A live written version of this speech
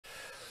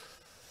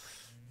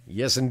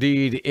Yes,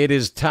 indeed. It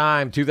is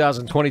time.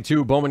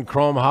 2022 Bowman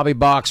Chrome Hobby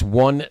Box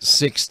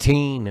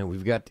 116.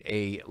 We've got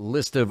a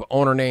list of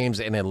owner names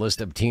and a list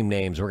of team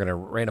names. We're going to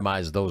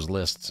randomize those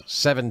lists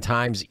 7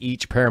 times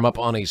each, pair them up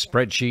on a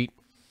spreadsheet.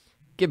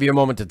 Give you a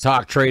moment to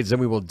talk trades, then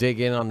we will dig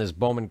in on this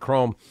Bowman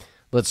Chrome.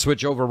 Let's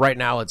switch over right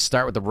now. Let's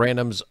start with the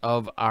randoms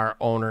of our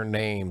owner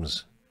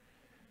names.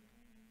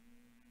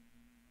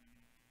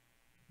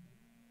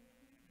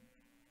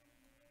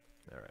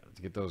 All right,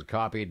 let's get those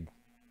copied.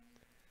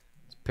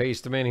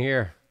 Paste them in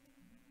here.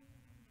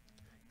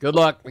 Good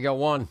luck. We got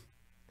 1,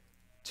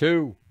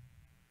 2,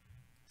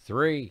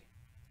 3,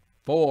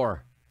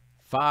 4,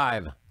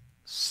 5,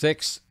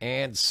 6,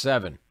 and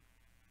 7.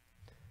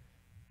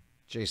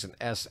 Jason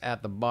S.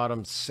 at the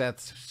bottom. Seth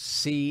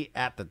C.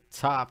 at the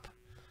top.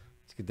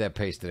 Let's get that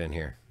pasted in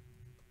here.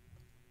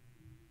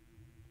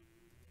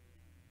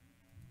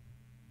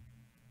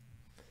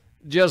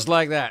 Just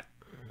like that.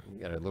 We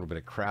got a little bit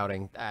of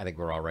crowding. I think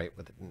we're all right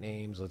with the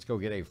names. Let's go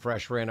get a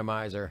fresh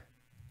randomizer.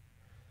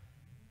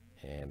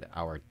 And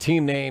our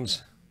team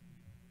names.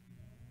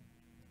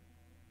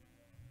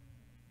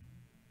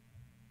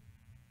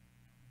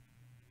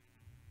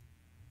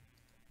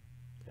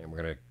 And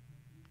we're going to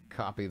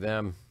copy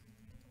them.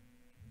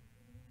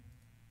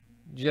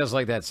 Just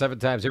like that. 7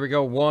 times. Here we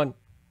go. 1,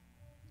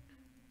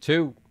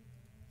 2,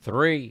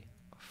 3,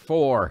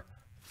 4,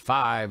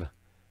 5,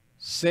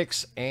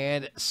 6,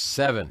 and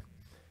 7.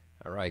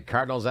 All right.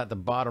 Cardinals at the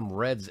bottom.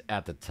 Reds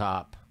at the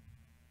top.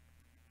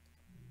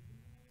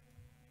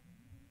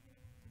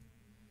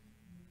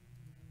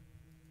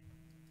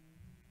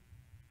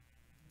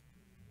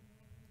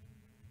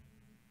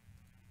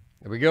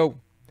 There we go.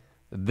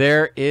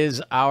 There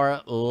is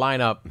our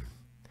lineup.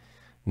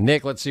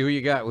 Nick, let's see who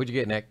you got. Who'd you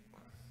get, Nick?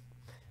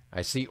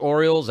 I see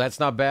Orioles. That's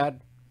not bad.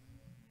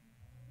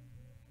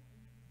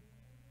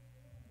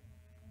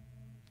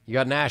 You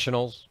got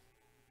Nationals.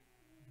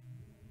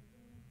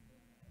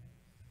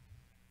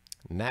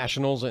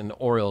 Nationals and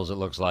Orioles, it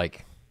looks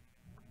like.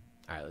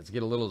 All right, let's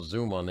get a little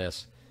zoom on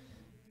this.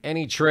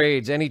 Any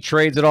trades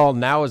at all,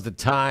 now is the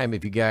time.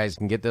 If you guys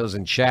can get those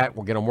in chat,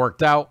 we'll get them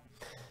worked out.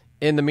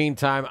 In the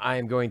meantime, I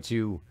am going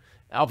to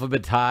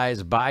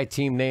alphabetize by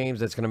team names.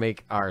 That's going to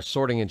make our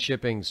sorting and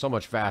shipping so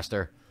much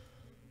faster.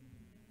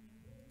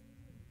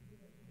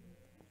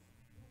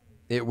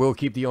 It will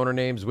keep the owner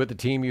names with the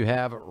team you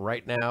have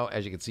right now.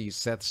 As you can see,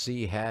 Seth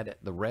C. had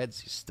the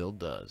Reds. He still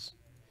does.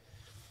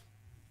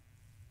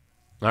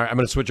 All right, I'm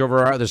going to switch over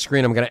our other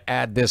screen. I'm going to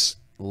add this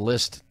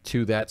list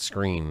to that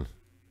screen.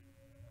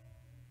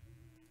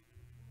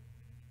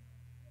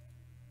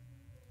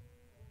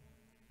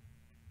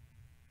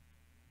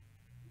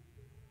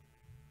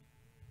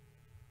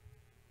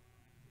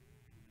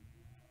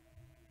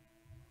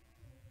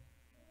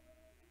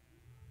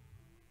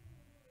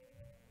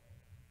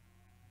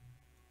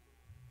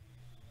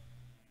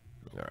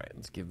 All right,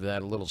 let's give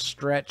that a little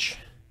stretch.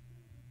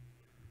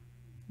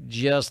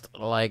 Just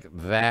like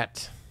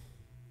that.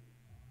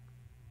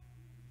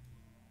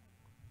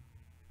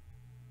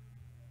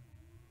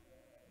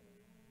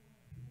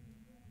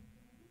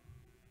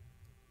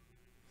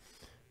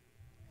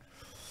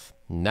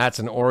 Nats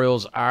and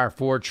Orioles are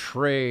for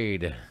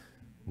trade.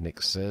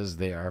 Nick says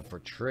they are for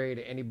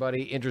trade.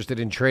 Anybody interested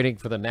in trading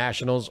for the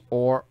Nationals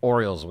or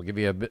Orioles? We'll give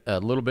you a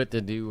little bit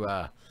to do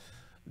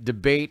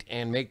debate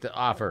and make the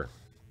offer.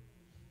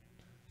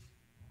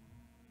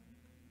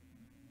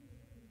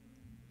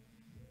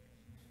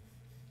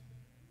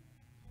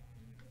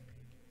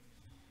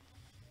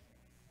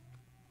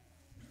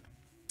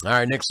 All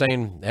right, Nick's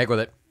saying, heck with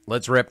it.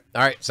 Let's rip.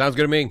 All right, sounds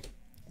good to me.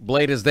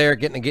 Blade is there,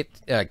 getting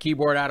the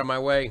keyboard out of my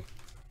way.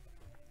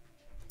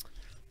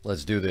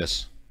 Let's do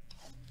this.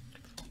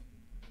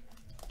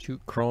 2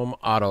 chrome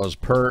autos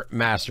per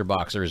master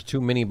box. There's 2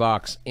 mini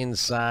box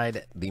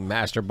inside the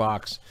master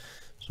box.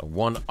 So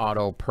 1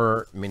 auto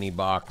per mini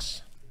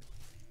box.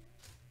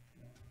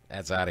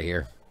 That's out of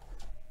here.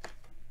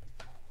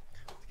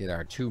 Get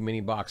our 2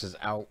 mini boxes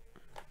out.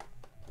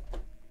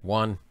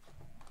 1,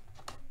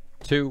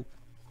 2.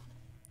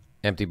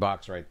 Empty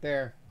box right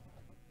there.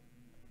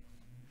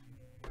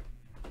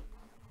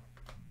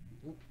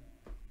 Ooh,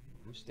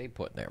 stay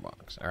put in there,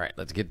 box. All right,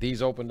 let's get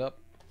these opened up.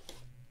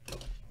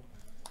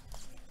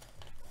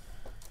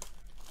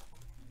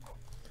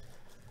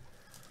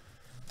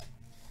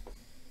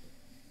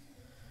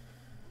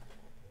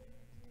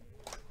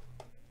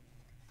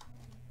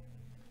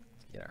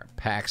 Get our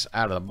packs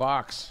out of the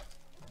box.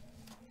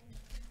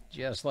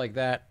 Just like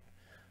that.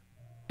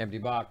 Empty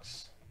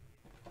box.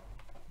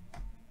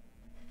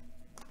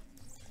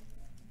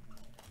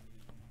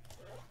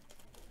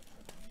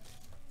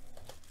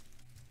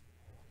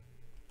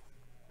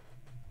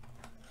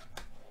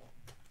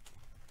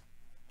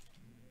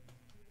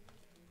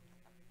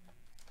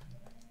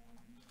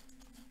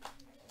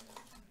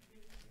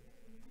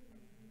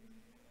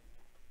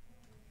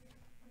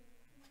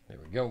 There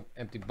we go.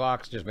 Empty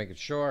box, just making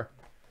sure.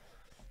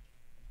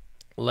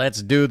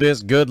 Let's do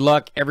this. Good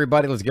luck,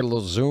 everybody. Let's get a little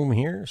zoom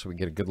here so we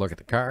get a good look at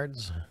the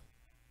cards.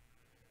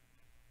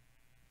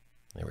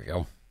 There we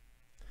go.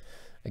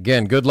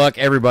 Again, good luck,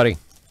 everybody.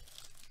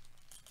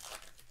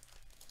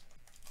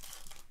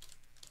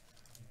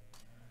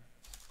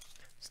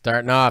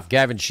 Starting off,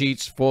 Gavin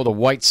Sheets for the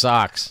White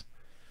Sox.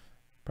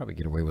 Probably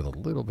get away with a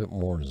little bit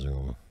more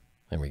zoom.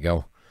 There we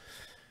go.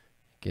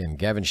 Again,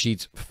 Gavin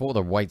Sheets for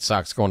the White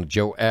Sox going to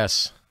Joe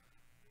S.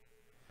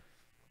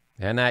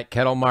 And that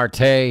Kettle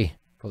Marte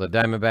for the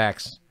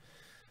Diamondbacks.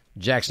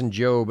 Jackson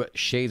Jobe,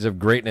 Shades of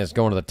Greatness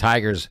going to the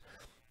Tigers.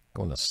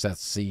 Going to Seth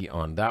C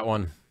on that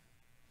one.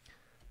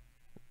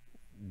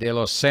 De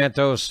Los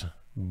Santos,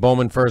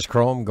 Bowman first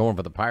Chrome going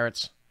for the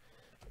Pirates.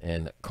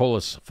 And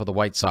Colas for the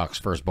White Sox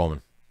first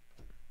Bowman.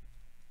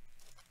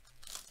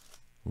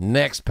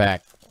 Next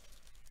pack.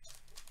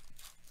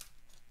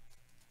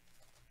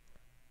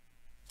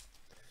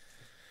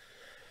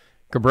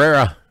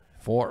 Cabrera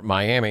for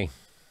Miami.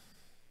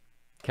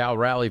 Cal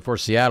Raleigh for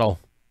Seattle.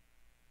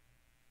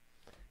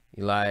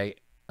 Elijah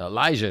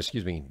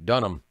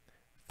Dunham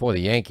for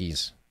the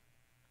Yankees.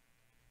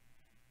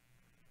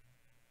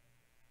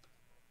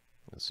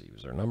 Let's see,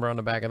 was there a number on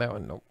the back of that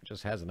one? Nope,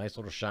 just has a nice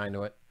little shine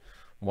to it.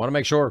 Want to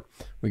make sure.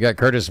 We got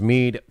Curtis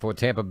Mead for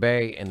Tampa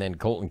Bay and then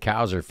Colton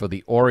Cowser for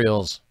the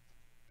Orioles.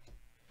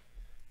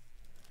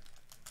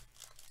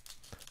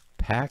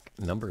 Pack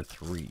number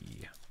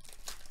 3.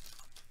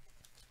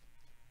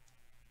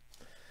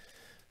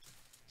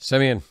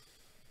 Simeon.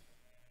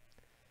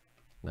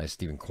 Nice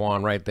Stephen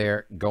Kwan right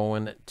there.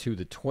 Going to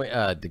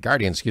the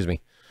Guardians, excuse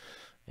me.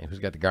 And who's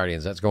got the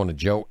Guardians? That's going to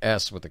Joe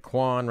S. with the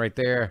Kwan right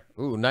there.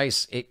 Ooh,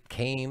 nice. It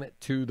came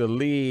to the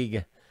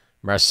league.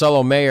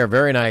 Marcelo Mayer,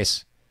 very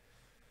nice.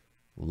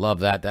 Love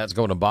that. That's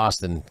going to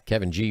Boston.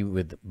 Kevin G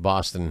with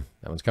Boston.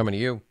 That one's coming to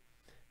you.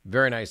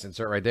 Very nice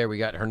insert right there. We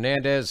got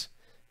Hernandez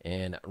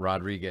and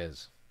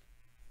Rodriguez.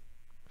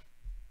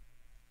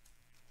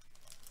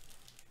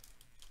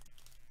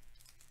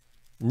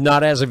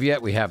 Not as of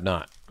yet. We have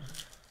not.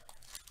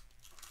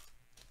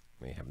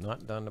 We have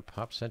not done the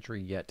Pop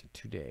Century yet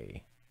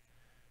today.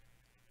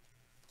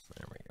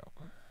 There we go.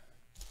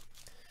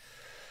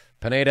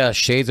 Pineda,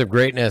 Shades of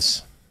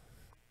Greatness.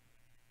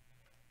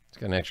 It's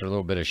got an extra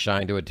little bit of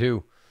shine to it,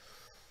 too.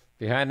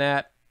 Behind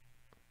that,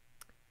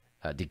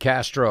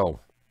 DeCastro,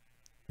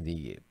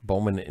 the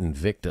Bowman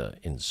Invicta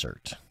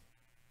insert.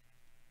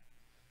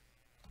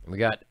 We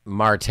got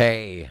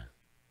Marte.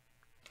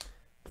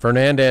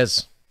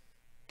 Fernandez.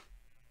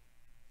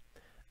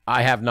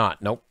 I have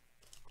not. Nope.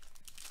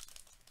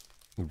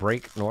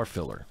 Break nor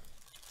filler.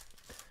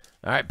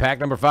 All right, pack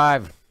number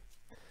 5.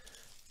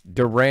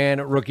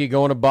 Duran, rookie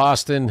going to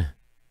Boston.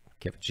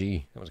 Kevin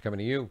G, that was coming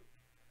to you.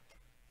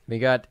 We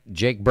got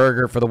Jake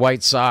Berger for the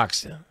White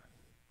Sox.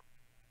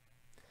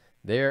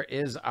 There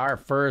is our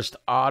first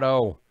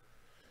auto.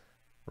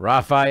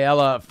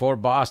 Rafaela for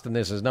Boston.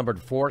 This is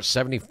numbered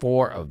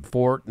 474 of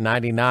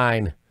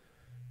 499.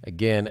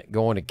 Again,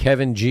 going to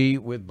Kevin G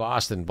with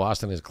Boston.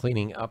 Boston is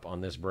cleaning up on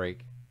this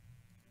break.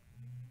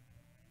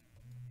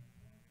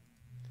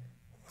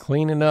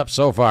 Cleaning up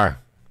so far.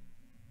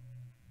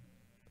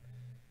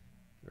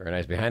 Very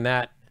nice. Behind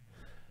that,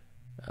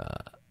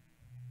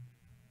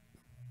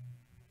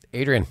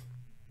 Adrian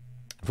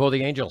for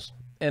the Angels.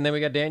 And then we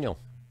got Daniel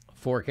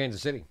for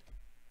Kansas City.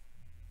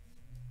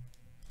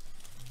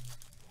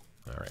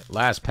 All right.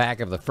 Last pack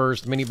of the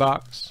first mini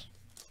box.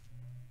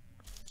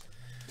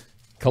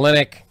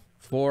 Kalinick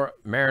for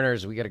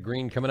Mariners. We got a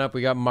green coming up.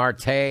 We got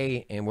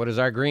Marte. And what is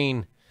our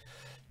green?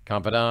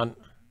 Confidant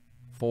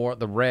for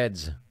the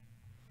Reds.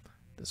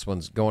 This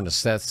one's going to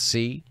Seth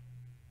C.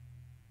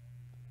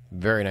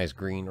 Very nice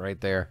green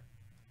right there.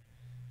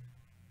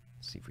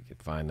 Let's see if we can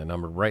find the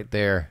number right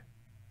there.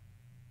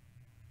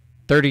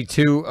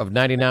 32 of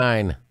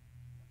 99.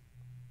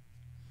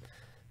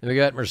 Then we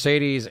got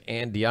Mercedes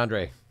and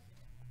DeAndre.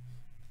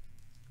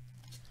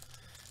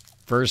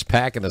 First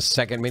pack of the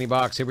second mini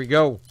box. Here we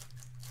go.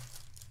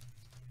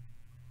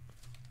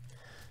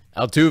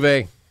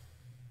 Altuve.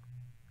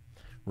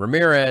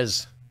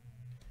 Ramirez.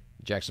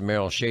 Jackson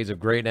Merrill, Shades of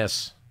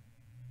Greatness.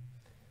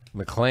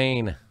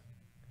 McLean.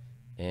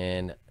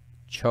 And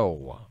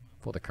Cho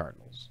for the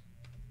Cardinals.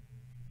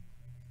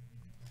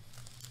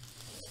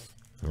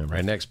 All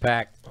right, next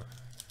pack.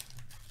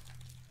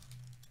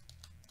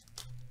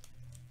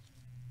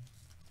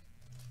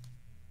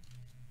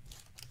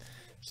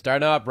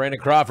 Starting up, Brandon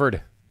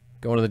Crawford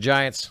going to the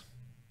Giants.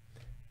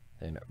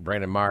 And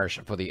Brandon Marsh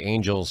for the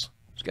Angels.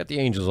 Who's got the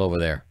Angels over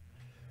there?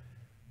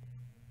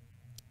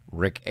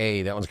 Rick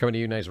A. That one's coming to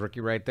you. Nice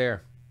rookie right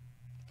there.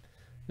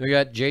 We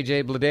got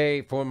J.J.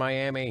 Bleday for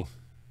Miami.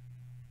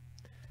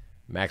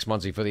 Max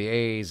Muncy for the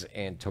A's.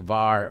 And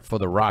Tovar for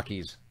the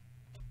Rockies.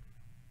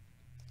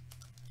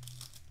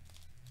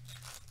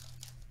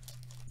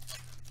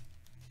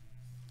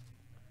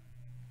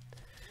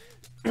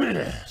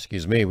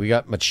 Excuse me. We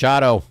got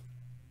Machado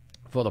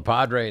for the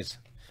Padres.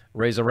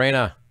 Reyes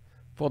Arena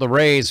for the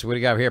Rays. What do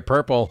you got here?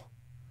 Purple.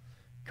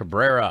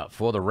 Cabrera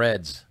for the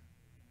Reds.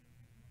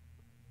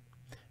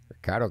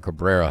 Ricardo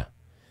Cabrera.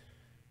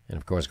 And,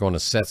 of course, going to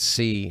Seth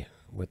C.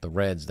 with the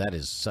Reds. That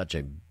is such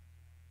a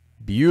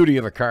beauty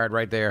of a card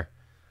right there.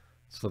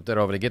 Flip that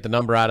over to get the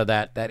number out of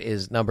that. That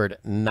is numbered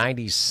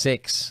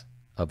 96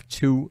 of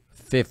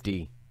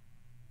 250.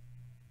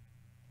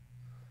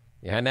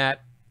 Behind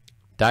that,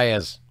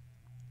 Diaz.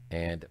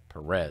 and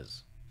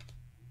Perez.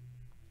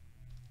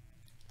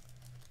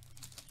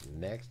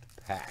 Next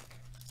pack.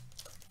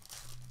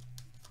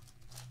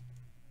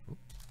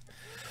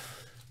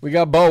 We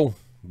got Bo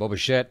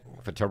Bichette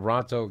for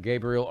Toronto.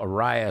 Gabriel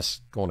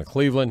Arias going to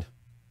Cleveland.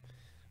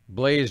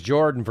 Blaze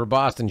Jordan for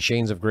Boston.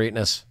 Chains of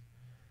Greatness.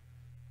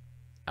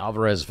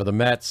 Alvarez for the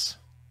Mets.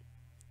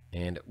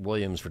 And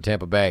Williams for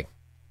Tampa Bay.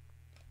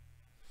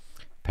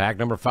 Pack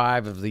number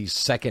 5 of the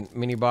second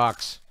mini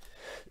box.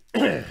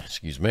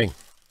 Excuse me.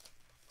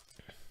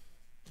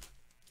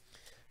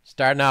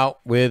 Starting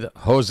out with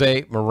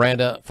Jose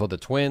Miranda for the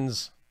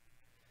Twins.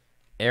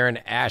 Aaron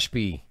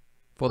Ashby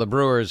for the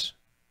Brewers.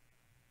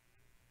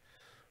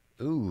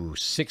 Ooh,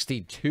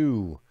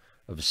 62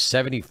 of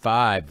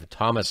 75.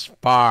 Thomas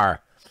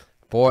Farr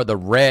for the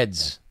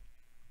Reds.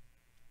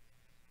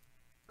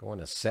 Going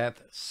to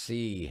Seth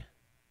C.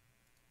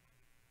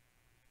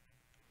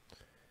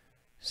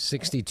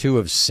 62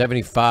 of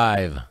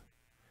 75.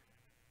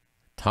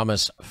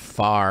 Thomas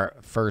Farr,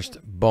 first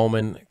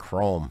Bowman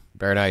Chrome.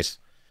 Very nice.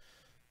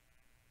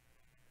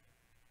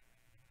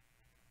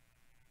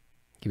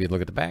 Give you a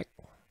look at the back.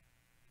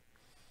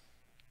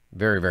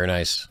 Very, very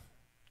nice.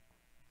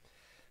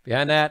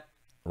 Behind that,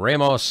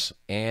 Ramos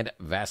and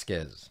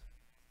Vasquez.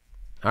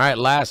 All right,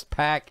 last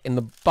pack in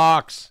the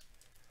box.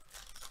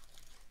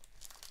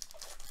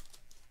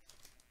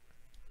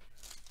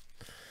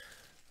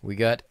 We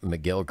got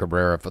Miguel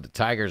Cabrera for the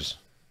Tigers.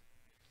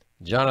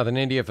 Jonathan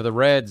India for the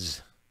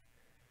Reds.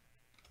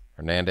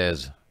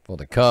 Hernandez for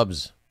the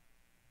Cubs.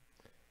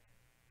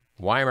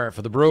 Weimer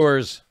for the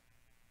Brewers.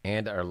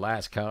 And our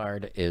last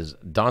card is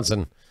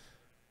Donson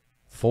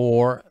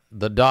for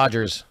the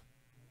Dodgers.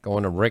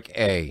 Going to Rick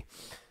A.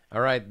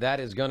 All right, that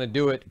is going to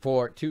do it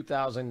for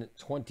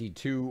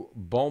 2022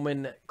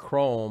 Bowman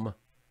Chrome.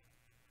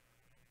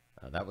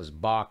 That was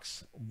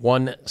box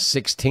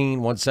 116.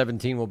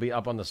 117 will be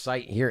up on the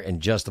site here in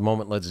just a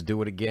moment. Let's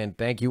do it again.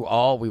 Thank you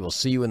all. We will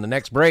see you in the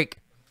next break.